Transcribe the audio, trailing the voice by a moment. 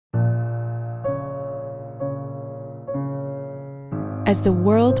As the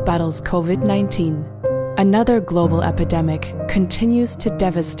world battles COVID-19, another global epidemic continues to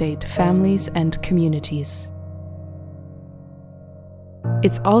devastate families and communities.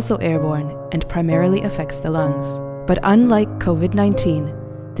 It's also airborne and primarily affects the lungs. But unlike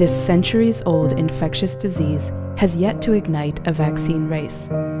COVID-19, this centuries-old infectious disease has yet to ignite a vaccine race,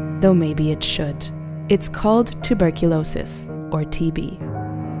 though maybe it should. It's called tuberculosis, or TB.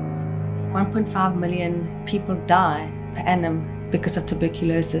 1.5 million people die per annum because of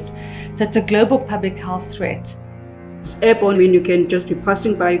tuberculosis. So it's a global public health threat. It's airborne, when you can just be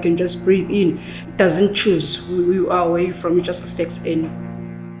passing by, you can just breathe in. It doesn't choose who you are away from, it just affects any.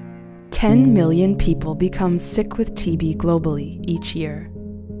 10 million people become sick with TB globally each year.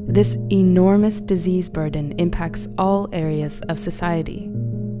 This enormous disease burden impacts all areas of society.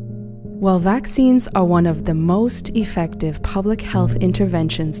 While vaccines are one of the most effective public health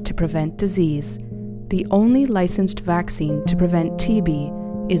interventions to prevent disease, the only licensed vaccine to prevent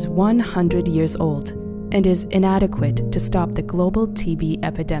TB is 100 years old and is inadequate to stop the global TB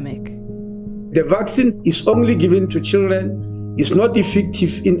epidemic. The vaccine is only given to children. It's not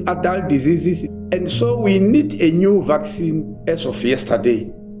effective in adult diseases, and so we need a new vaccine as of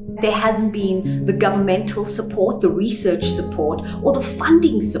yesterday. There hasn't been the governmental support, the research support, or the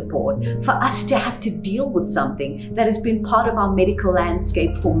funding support for us to have to deal with something that has been part of our medical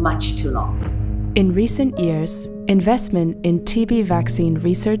landscape for much too long. In recent years, investment in TB vaccine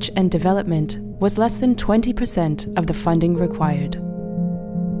research and development was less than 20% of the funding required.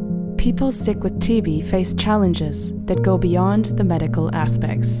 People sick with TB face challenges that go beyond the medical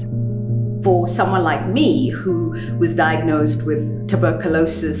aspects. For someone like me who was diagnosed with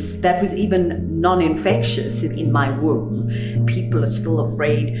tuberculosis that was even non-infectious in my womb, people are still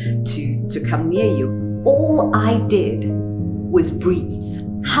afraid to come near you. All I did was breathe.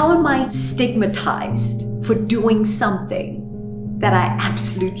 How am I stigmatized for doing something that I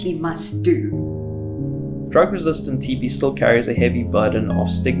absolutely must do? Drug-resistant TB still carries a heavy burden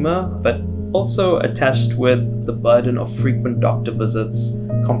of stigma, but also attached with the burden of frequent doctor visits,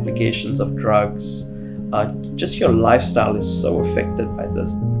 complications of drugs. Just your lifestyle is so affected by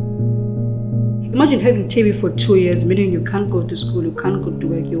this. Imagine having TB for 2 years, meaning you can't go to school, you can't go to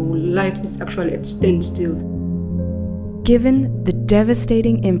work, your life is actually at standstill. Given the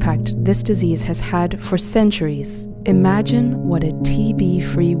devastating impact this disease has had for centuries, imagine what a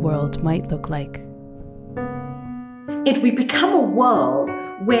TB-free world might look like. If we become a world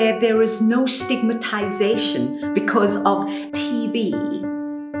where there is no stigmatization because of TB,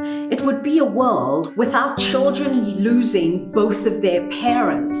 it would be a world without children losing both of their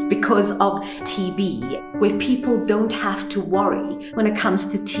parents because of TB, where people don't have to worry when it comes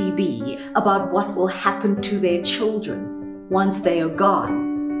to TB about what will happen to their children once they are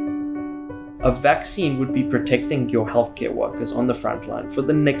gone. A vaccine would be protecting your healthcare workers on the front line for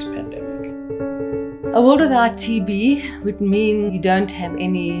the next pandemic. A world without TB would mean you don't have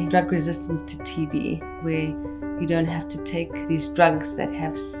any drug resistance to TB, where you don't have to take these drugs that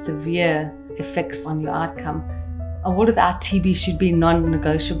have severe effects on your outcome. A world without TB should be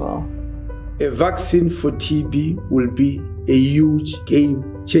non-negotiable. A vaccine for TB will be a huge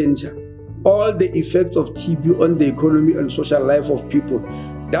game changer. All the effects of TB on the economy and social life of people,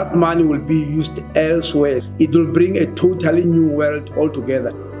 that money will be used elsewhere. It will bring a totally new world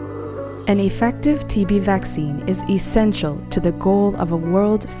altogether. An effective TB vaccine is essential to the goal of a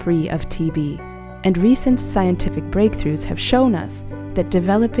world free of TB, and recent scientific breakthroughs have shown us that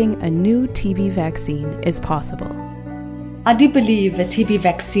developing a new TB vaccine is possible. I do believe a TB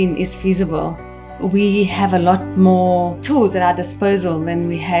vaccine is feasible. We have a lot more tools at our disposal than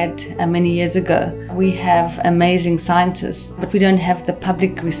we had many years ago. We have amazing scientists, but we don't have the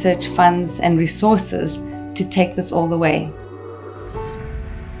public research funds and resources to take this all the way.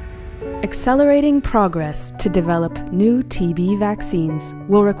 Accelerating progress to develop new TB vaccines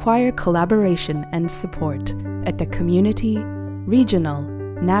will require collaboration and support at the community, regional,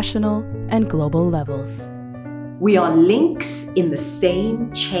 national, and global levels. We are links in the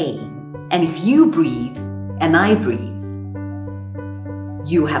same chain, and if you breathe and I breathe,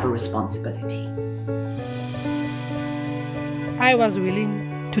 you have a responsibility. I was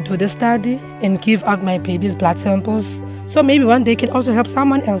willing to do the study and give out my baby's blood samples, so maybe one day can also help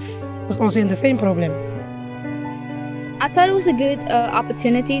someone else who's also in the same problem. I thought it was a good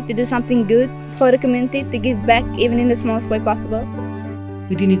opportunity to do something good for the community, to give back even in the smallest way possible.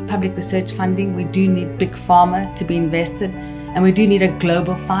 We do need public research funding, we do need big pharma to be invested, and we do need a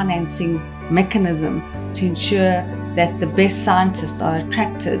global financing mechanism to ensure that the best scientists are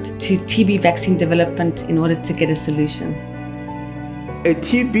attracted to TB vaccine development in order to get a solution. A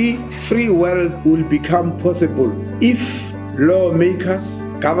TB-free world will become possible if lawmakers,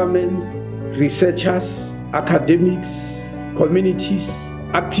 governments, researchers, academics, communities,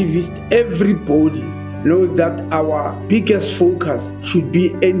 activists, everybody knows that our biggest focus should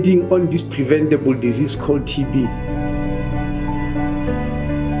be ending on this preventable disease called TB.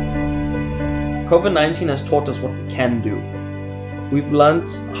 COVID-19 has taught us what we can do. We've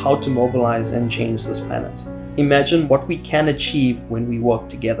learned how to mobilize and change this planet. Imagine what we can achieve when we work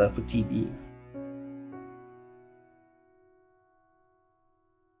together for TB.